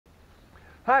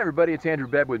Hi everybody, it's Andrew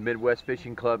Bebb with Midwest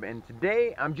Fishing Club, and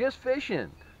today I'm just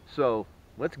fishing. So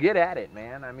let's get at it,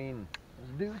 man. I mean,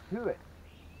 let's do to it.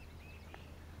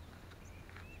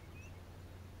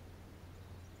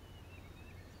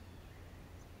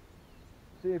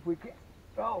 See if we can.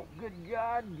 Oh, good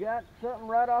God, got something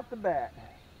right off the bat.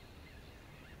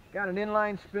 Got an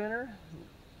inline spinner.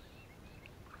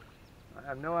 I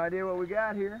have no idea what we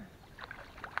got here.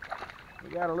 We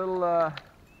got a little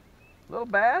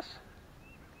bass.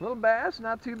 Little bass,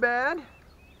 not too bad.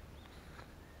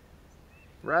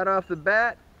 Right off the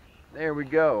bat, there we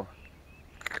go.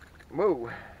 Whoa,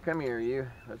 come here you.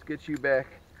 Let's get you back.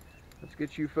 Let's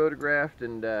get you photographed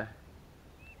and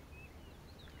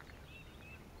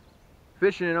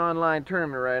fishing an online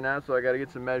tournament right now, so I got to get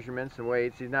some measurements and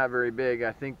weights. He's not very big,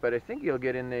 I think, but I think he'll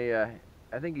get in the,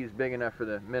 I think he's big enough for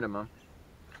the minimum.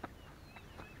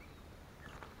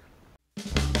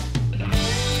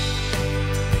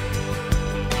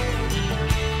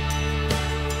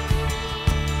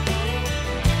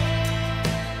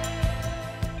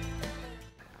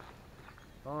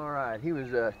 Alright, he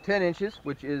was 10 inches,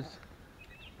 which is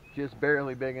just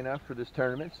barely big enough for this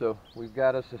tournament, so we've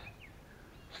got us a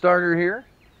starter here.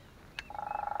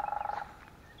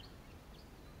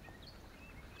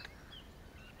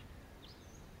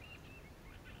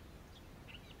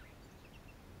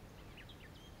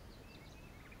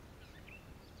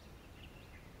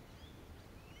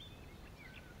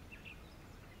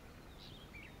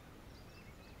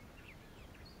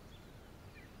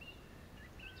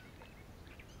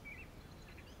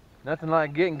 Nothing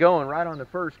like getting going right on the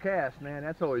first cast, man.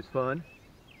 That's always fun.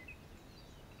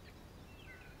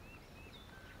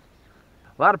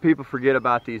 A lot of people forget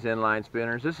about these inline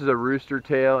spinners. This is a Rooster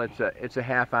Tail. It's a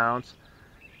 ½ ounce.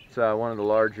 It's one of the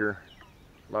larger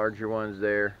ones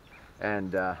there,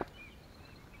 and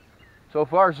so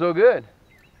far so good.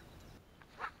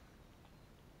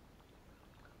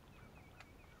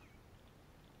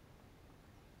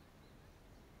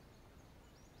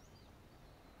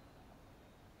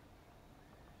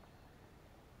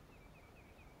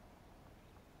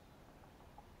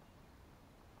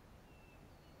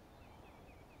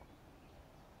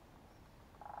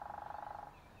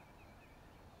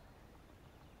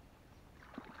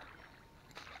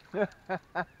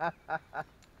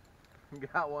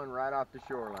 Got one right off the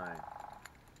shoreline.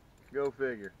 Go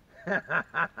figure.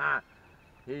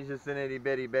 He's just an itty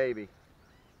bitty baby.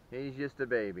 He's just a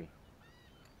baby.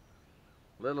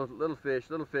 Little fish,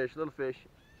 little fish, little fish.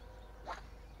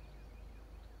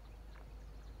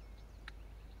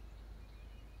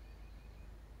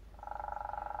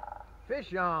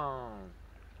 Fish on.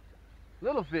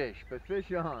 Little fish, but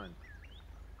fish on.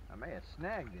 I may have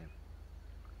snagged him.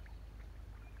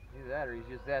 Either that or he's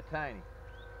just that tiny.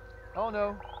 Oh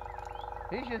no,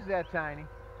 he's just that tiny.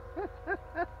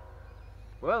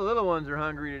 Well, the little ones are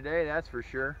hungry today, that's for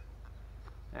sure.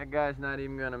 That guy's not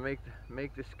even gonna make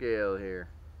the scale here.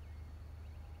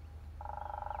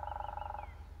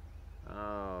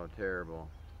 Oh, terrible.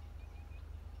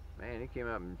 Man, he came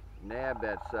up and nabbed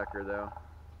that sucker though.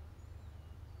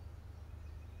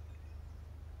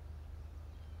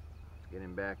 Let's get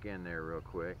him back in there real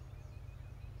quick.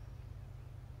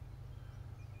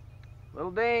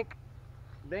 Little dink.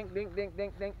 Dink, dink, dink,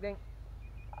 dink, dink, dink.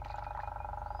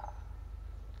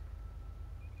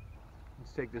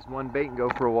 Let's take this one bait and go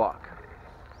for a walk.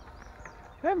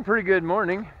 Having a pretty good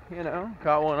morning, you know.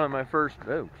 Caught one on my first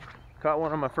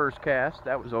cast.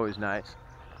 That was always nice.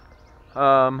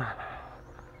 Inline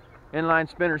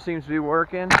spinner seems to be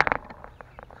working.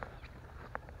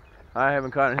 I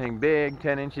haven't caught anything big.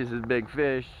 10 inches is big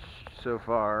fish so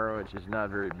far, which is not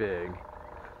very big.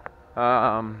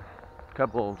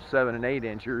 Couple 7 and 8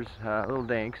 inchers, little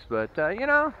dinks, but you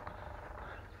know,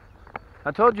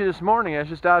 I told you this morning I was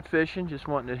just out fishing, just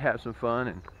wanting to have some fun,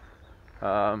 and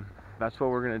that's what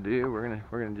we're gonna do. We're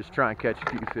gonna just try and catch a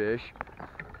few fish,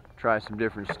 try some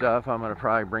different stuff. I'm gonna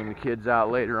probably bring the kids out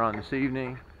later on this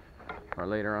evening or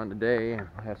later on today and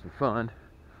have some fun.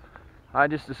 I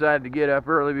just decided to get up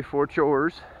early before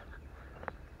chores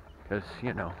because,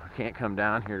 you know, I can't come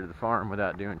down here to the farm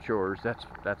without doing chores.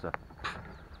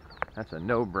 That's a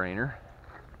no-brainer.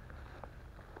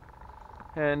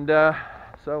 And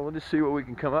so we'll just see what we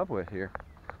can come up with here.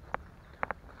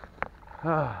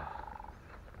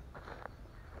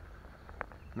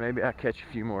 Maybe I'll catch a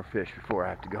few more fish before I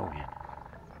have to go in.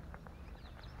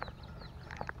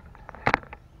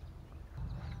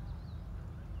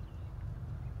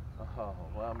 Oh,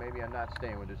 well, maybe I'm not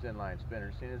staying with this inline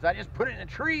spinner, seeing as I just put it in a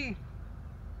tree.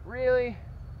 Really?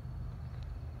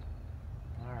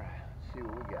 All right, let's see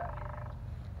what we got here.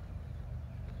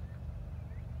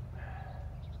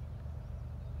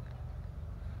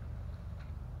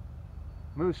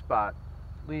 move spot.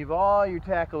 Leave all your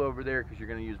tackle over there because you're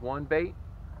going to use one bait,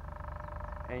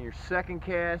 and your second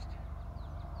cast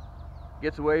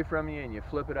gets away from you and you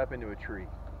flip it up into a tree.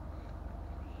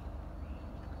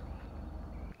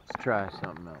 Let's try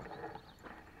something else.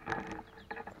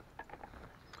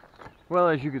 Well,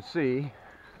 as you can see,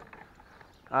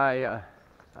 I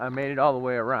made it all the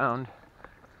way around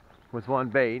with one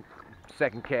bait.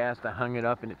 Second cast, I hung it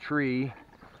up in a tree,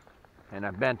 and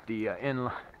I bent the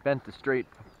straight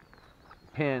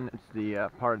pin. It's the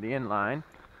part of the inline.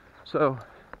 So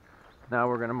now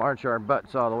we're going to march our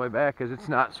butts all the way back because it's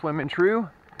not swimming true.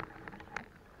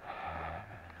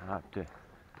 I'll have to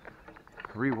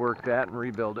rework that and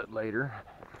rebuild it later.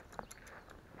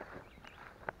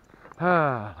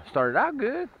 Started out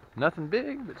good, nothing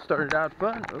big, but started out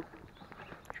fun. Oh,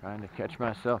 trying to catch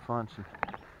myself on some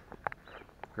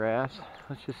grass.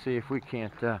 Let's just see if we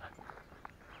can't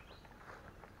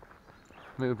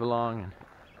move along and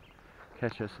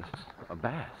catch us a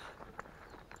bass.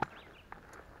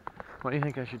 What do you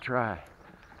think I should try?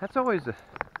 That's always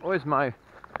my,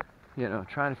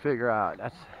 trying to figure out.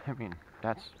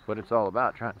 That's what it's all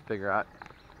about, trying to figure out,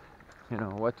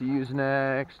 what to use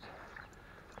next,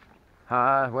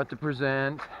 what to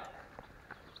present,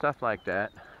 stuff like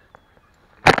that.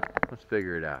 Let's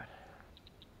figure it out.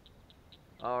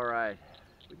 All right,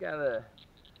 we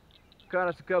caught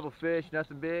us a couple fish,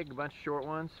 nothing big, a bunch of short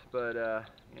ones, but a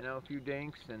few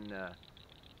dinks, and I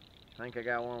think I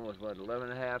got one with 11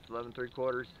 1/2, 11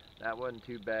 3/4. That wasn't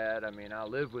too bad. I mean, I'll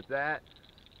live with that.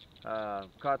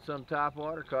 Caught some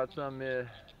topwater, caught some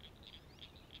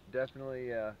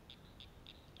definitely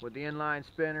with the inline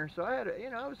spinner. So I had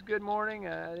it was a good morning.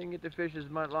 I didn't get to fish as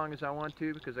long as I want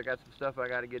to because I got some stuff I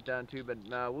got to get done too, but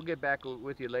we'll get back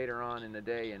with you later on in the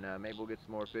day, and maybe we'll get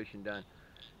some more fishing done.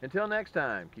 Until next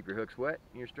time, keep your hooks wet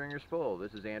and your stringers full.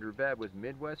 This is Andrew Bebb with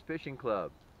Midwest Fishing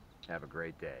Club. Have a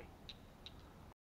great day.